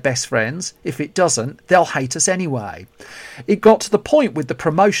be their best friends. If it doesn't, they'll hate us anyway." It got to the point with the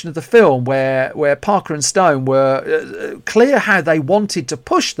promotion of the film where Parker and Stone were clear how they wanted to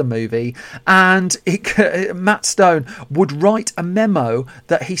push the movie, and Matt Stone would write a memo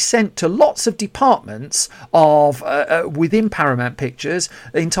that he sent to lots of departments of within Paramount Pictures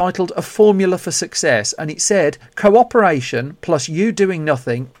entitled "A Formula for Success," and it said cooperation plus you doing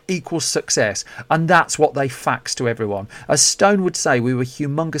nothing equals success, and that's what they faxed to everyone. As Stone would say, we were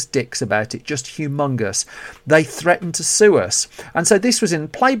humongous dicks about it, just humongous. They threatened to sue us, and so this was in a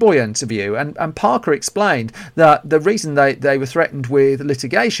Playboy interview, and Parker explained that the reason they were threatened with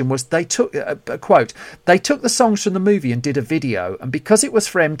litigation was they took quote, "They took the songs from the movie and did a video, and because it was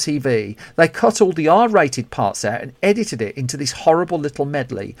for MTV, they cut all the R-rated parts out and edited it into this horrible little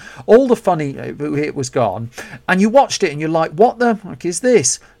medley. All the funny it was gone, and you watched it and you're like, what the fuck is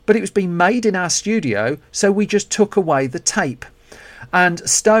this? But it was being made in our studio, so we just took away the tape." And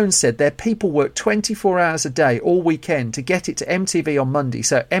Stone said their people worked 24 hours a day all weekend to get it to MTV on Monday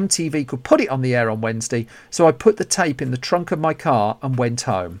so MTV could put it on the air on Wednesday. So I put the tape in the trunk of my car and went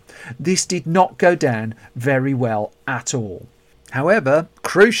home. This did not go down very well at all. However,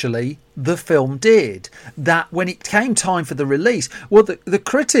 crucially, the film did. That when it came time for the release, well, the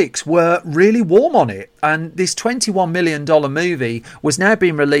critics were really warm on it, and this $21 million movie was now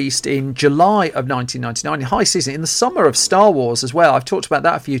being released in July of 1999, in high season, in the summer of Star Wars as well. I've talked about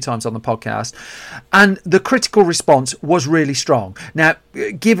that a few times on the podcast, and the critical response was really strong. Now,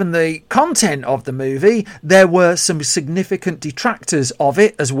 given the content of the movie, there were some significant detractors of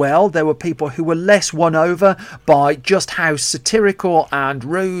it as well. There were people who were less won over by just how satirical and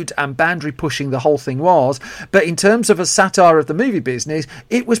rude and boundary pushing the whole thing was, but in terms of a satire of the movie business,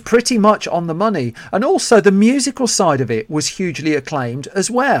 it was pretty much on the money. And also the musical side of it was hugely acclaimed as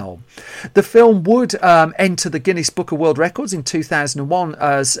well. The film would enter the Guinness Book of World Records in 2001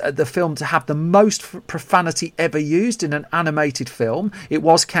 as the film to have the most profanity ever used in an animated film. It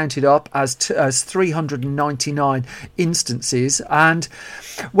was counted up as 399 instances, and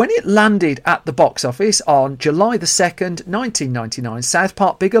when it landed at the box office on July the 2nd, 1999, South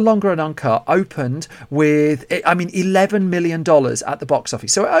Park Bigger, Longer and Uncut opened with, $11 million at the box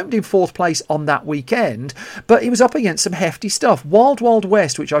office. So it opened in fourth place on that weekend, but it was up against some hefty stuff. Wild Wild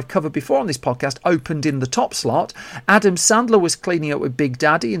West, which I've covered before on this podcast, opened in the top slot. Adam Sandler was cleaning up with Big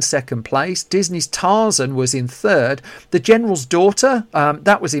Daddy in second place. Disney's Tarzan was in third. The General's Daughter,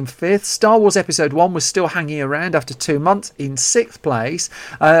 that was in fifth. Star Wars Episode 1 was still hanging around after 2 months in sixth place,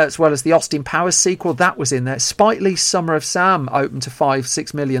 as well as the Austin Powers sequel, that was in there. Spike Lee's Summer of Sam opened to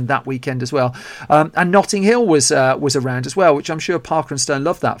 5-6 million that weekend as well, and Notting Hill was around as well, which I'm sure Parker and Stone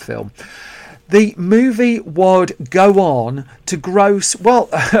loved that film. The movie would go on to gross, well,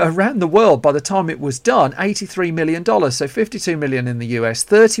 around the world by the time it was done, $83 million, so $52 million in the US,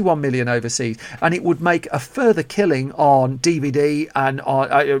 $31 million overseas, and it would make a further killing on DVD and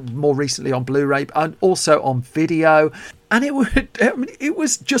on, more recently on Blu-ray, and also on video. And it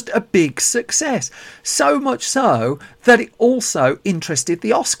was just a big success. So much so that it also interested the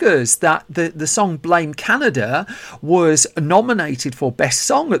Oscars. That the song Blame Canada was nominated for Best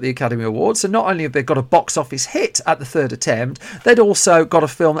Song at the Academy Awards. So not only have they got a box office hit at the third attempt, they'd also got a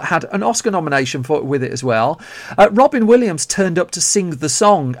film that had an Oscar nomination with it as well. Robin Williams turned up to sing the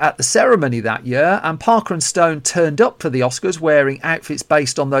song at the ceremony that year, and Parker and Stone turned up for the Oscars wearing outfits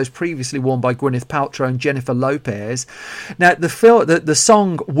based on those previously worn by Gwyneth Paltrow and Jennifer Lopez. Now, the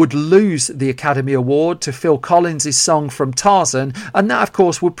song would lose the Academy Award to Phil Collins' song from Tarzan, and that, of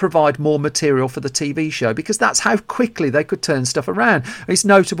course, would provide more material for the TV show, because that's how quickly they could turn stuff around. It's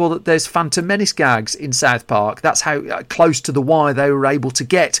notable that there's Phantom Menace gags in South Park. That's how close to the wire they were able to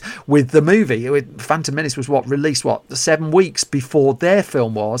get with the movie. Phantom Menace was released 7 weeks before their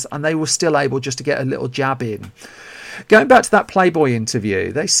film was, and they were still able just to get a little jab in. Going back to that Playboy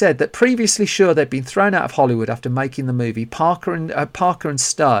interview, they said that previously sure they'd been thrown out of Hollywood after making the movie, Parker and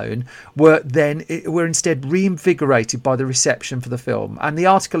Stone were instead reinvigorated by the reception for the film. And the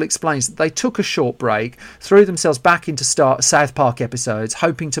article explains that they took a short break, threw themselves back into South Park episodes,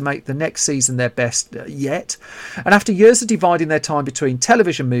 hoping to make the next season their best yet. And after years of dividing their time between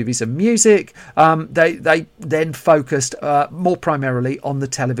television, movies and music, they then focused more primarily on the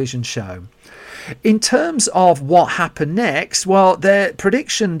television show. In terms of what happened next, well, their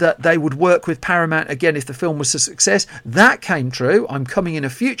prediction that they would work with Paramount again if the film was a success, that came true. I'm coming in a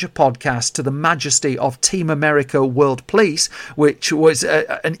future podcast to the majesty of Team America World Police, which was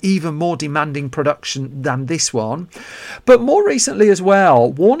an even more demanding production than this one. But more recently as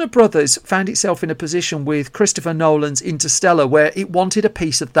well, Warner Brothers found itself in a position with Christopher Nolan's Interstellar where it wanted a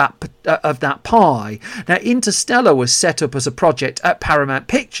piece of that pie. Now, Interstellar was set up as a project at Paramount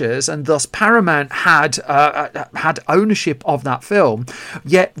Pictures, and thus Paramount had ownership of that film,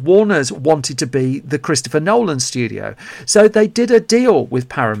 yet Warner's wanted to be the Christopher Nolan studio. So they did a deal with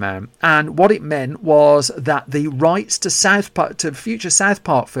Paramount, and what it meant was that the rights to future South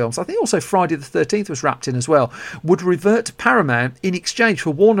Park films, I think also Friday the 13th was wrapped in as well, would revert to Paramount in exchange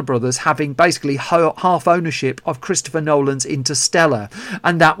for Warner Brothers having basically half ownership of Christopher Nolan's Interstellar.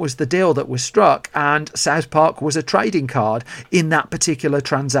 And that was the deal that was struck, and South Park was a trading card in that particular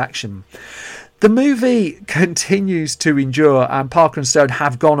transaction. The movie continues to endure, and Parker and Stone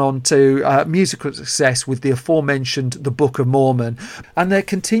have gone on to musical success with the aforementioned The Book of Mormon, and there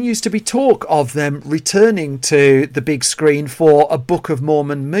continues to be talk of them returning to the big screen for a Book of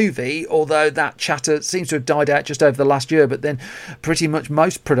Mormon movie, although that chatter seems to have died out just over the last year, but then pretty much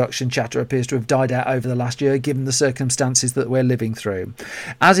most production chatter appears to have died out over the last year given the circumstances that we're living through.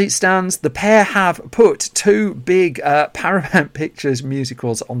 As it stands, the pair have put two big Paramount Pictures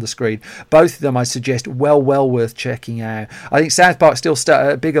musicals on the screen, both of them I suggest well worth checking out. I think South Park still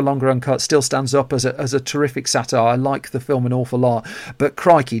bigger, longer, uncut still stands up as a terrific satire. I like the film an awful lot, but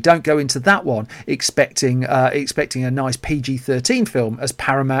crikey, don't go into that one expecting a nice PG-13 film as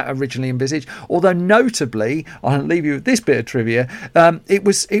Paramount originally envisaged. Although notably, I'll leave you with this bit of trivia, it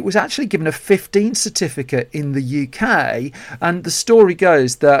was actually given a 15 certificate in the UK, and the story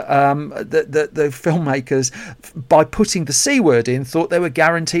goes that the filmmakers, by putting the C word in, thought they were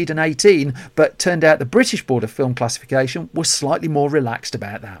guaranteed an 18, but turned out the British Board of Film Classification was slightly more relaxed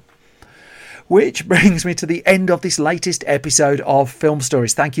about that. Which brings me to the end of this latest episode of Film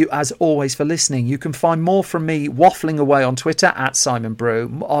Stories. Thank you, as always, for listening. You can find more from me waffling away on Twitter at Simon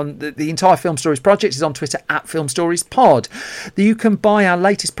Brew. On the entire Film Stories project is on Twitter at Film Stories Pod. You can buy our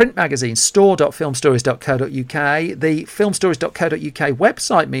latest print magazine, store.filmstories.co.uk. The filmstories.co.uk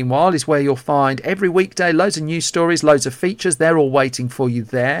website, meanwhile, is where you'll find every weekday loads of news stories, loads of features. They're all waiting for you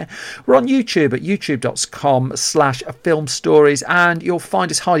there. We're on YouTube at youtube.com/filmstories, and you'll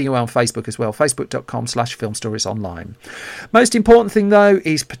find us hiding away on Facebook as well. Facebook.com/filmstoriesonline. Most important thing, though,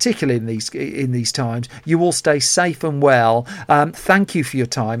 is particularly in these times, you all stay safe and well. Thank you for your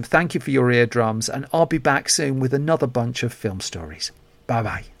time. Thank you for your eardrums, and I'll be back soon with another bunch of film stories. Bye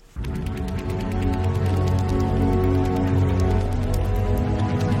bye.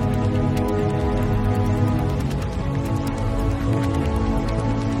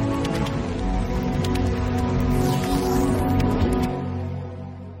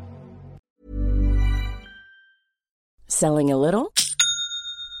 Selling a little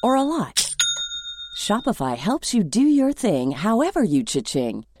or a lot? Shopify helps you do your thing however you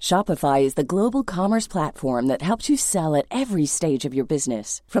cha-ching. Shopify is the global commerce platform that helps you sell at every stage of your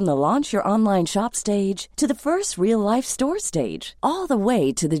business. From the launch your online shop stage to the first real-life store stage, all the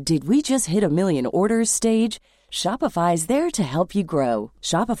way to the did we just hit a million orders stage. Shopify is there to help you grow.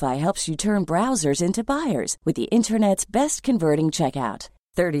 Shopify helps you turn browsers into buyers with the internet's best converting checkout.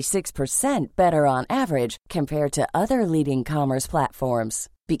 36% better on average compared to other leading commerce platforms.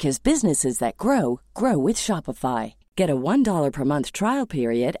 Because businesses that grow, grow with Shopify. Get a $1 per month trial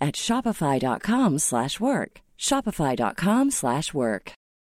period at shopify.com/work. Shopify.com/work.